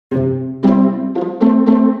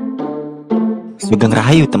Sugeng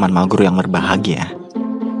Rahayu teman Magur yang berbahagia.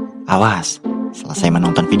 Awas, selesai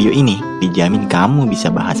menonton video ini, dijamin kamu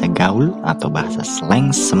bisa bahasa gaul atau bahasa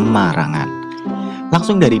slang Semarangan.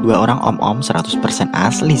 Langsung dari dua orang om-om 100%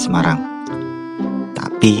 asli Semarang.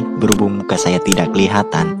 Tapi berhubung muka saya tidak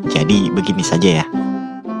kelihatan, jadi begini saja ya.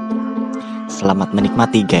 Selamat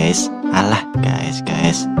menikmati guys. Alah guys.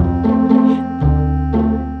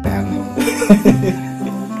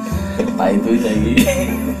 Apa itu lagi?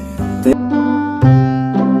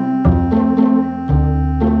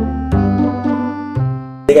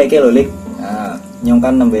 Kayak gitu loh, Lik. Nyong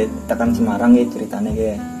kan nembe tekan Semarang ya ceritanya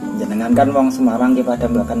ya. Jenengan kan wong Semarang ki pada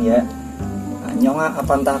mbakan ya. Nyong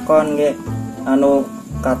apa takon ki anu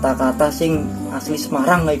kata-kata sing asli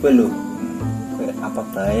Semarang kayak kowe lho. Kowe apa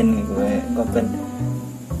bae kowe kok ben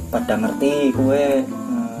pada ngerti kowe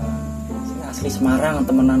sing asli Semarang,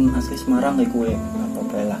 temenan asli Semarang kayak kowe apa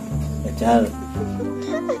bae lah. Jajal.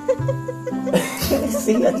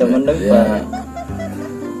 Sing aja mendeng Ya.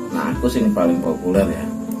 Nah, aku sing paling populer ya.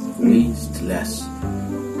 Kuwi jelas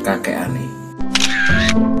kakekane.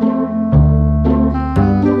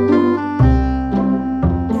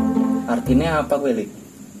 Artinya apa kowe, Lik?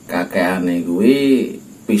 Kakekane kuwi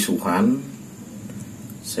pisuhan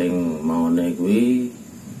sing maune kuwi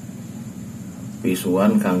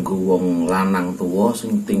pisuhan kanggo wong lanang tuwa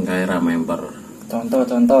sing tingkahe ra memper. Contoh.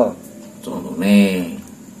 Contone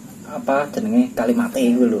Apa jenenge kalimatnya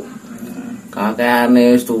iku lho.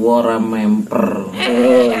 kakekane wis tuwa ra memper.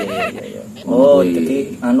 Oh iya. Oh,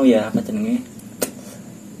 jadi anu ya apa jenenge?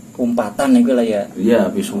 Umpatan iku lah ya.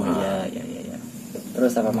 Iya, pisuhan. Iya.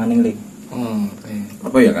 Terus apa maning, Lik?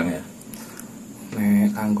 Apa ya, Kang ya?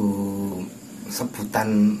 Nek kanggo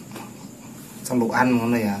sebutan celukan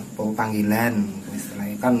ngono ya, apa panggilan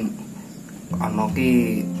istilahnya kan ana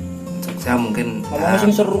ki Jogja mungkin Ngomong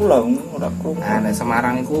sing seru lah ora krungu. nah nek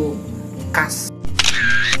Semarang iku kas.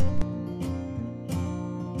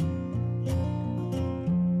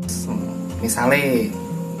 Misale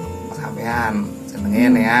sampean jenenge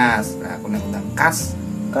Neas, aku nek undang kas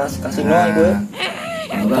Kasino iku.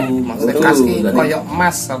 itu maksudnya kas ki koyo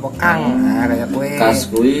emas apa Kang. Nah, kayak kowe. Kas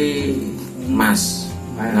kuwi mas.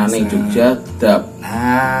 Nah ning Jogja dap.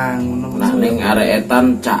 Nah, ngono. Nah ning arek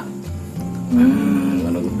etan cak.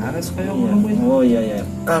 Ngono kuwi. Nah, wis koyo ngono kuwi. Oh iya.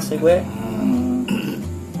 Kas kowe.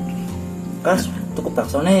 Kas tuku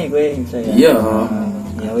baksone kowe bisa ya. Iya.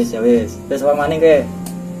 Ya wis. Wis apa maning kowe?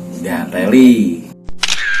 Ya teli.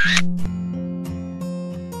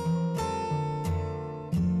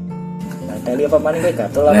 Teli apa maning kowe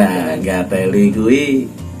gatel apa? Nah, gateli kuwi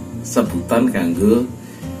sebutan kanggo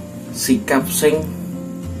sikap sing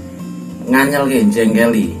nganyelke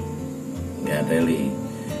jengkeli. Gateli.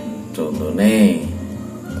 Contone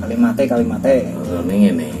Kalimate.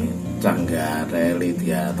 ngene, cang gateli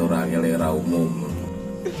diaturake ora umum.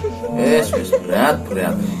 Wis berat.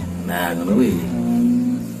 Nah, ngono kuwi.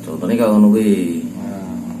 Contone kaya ngono kuwi.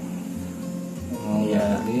 Oh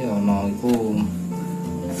iya, ono iku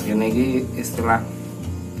kene iki istilah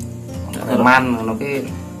preman ngono ki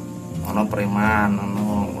ono preman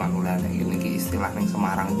ono wanulane kene iki istilah ning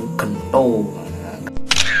Semarang iku gento.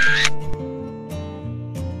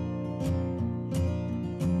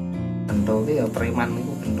 Gento ki ya preman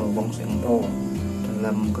iku gento wong sing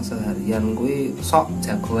dalam keseharian kuwi sok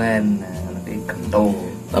jagoan. Nah, iki gento.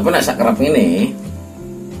 Tapi nek sak kerep ngene,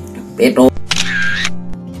 peto.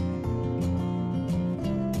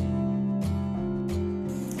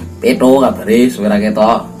 Peto kabare suara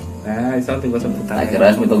ketok. Nah, iso tinggal sebutan. Tak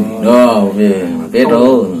kira wis mitung dino,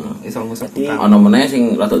 peto. Iso nggo sebutan. Ana meneh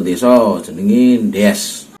sing rada desa jenenge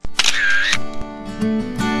Ndes.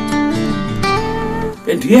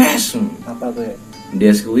 Ndes. Apa kowe?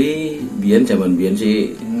 Ndes kuwi zaman biyen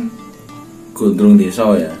sih gondrong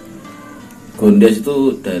desa ya. Gondes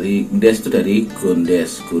itu dari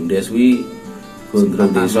Gondes. Gondes kuwi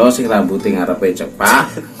gondrong desa sing rambuté ngarepe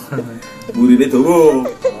cepak. Burine dawa.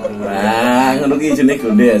 Nah, ngono ki jenenge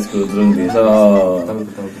Gondes, gondrong desa.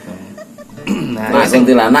 Betul. Nah,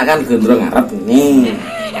 kuntilanak kan gondrong ngarep ini.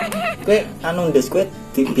 Kowe anu ndes kowe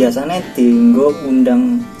biasane dienggo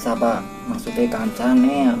undang sapa? Maksudnya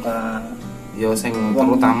kancane apa? Yo sing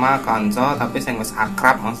terutama kanca tapi sing wis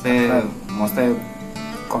akrab mesti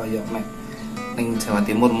koyo nek ning Jawa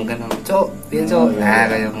Timur mungkin ono cuk, piye cuk. Nah,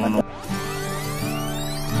 kaya ngono.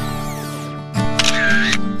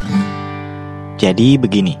 Jadi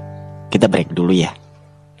begini, kita break dulu ya.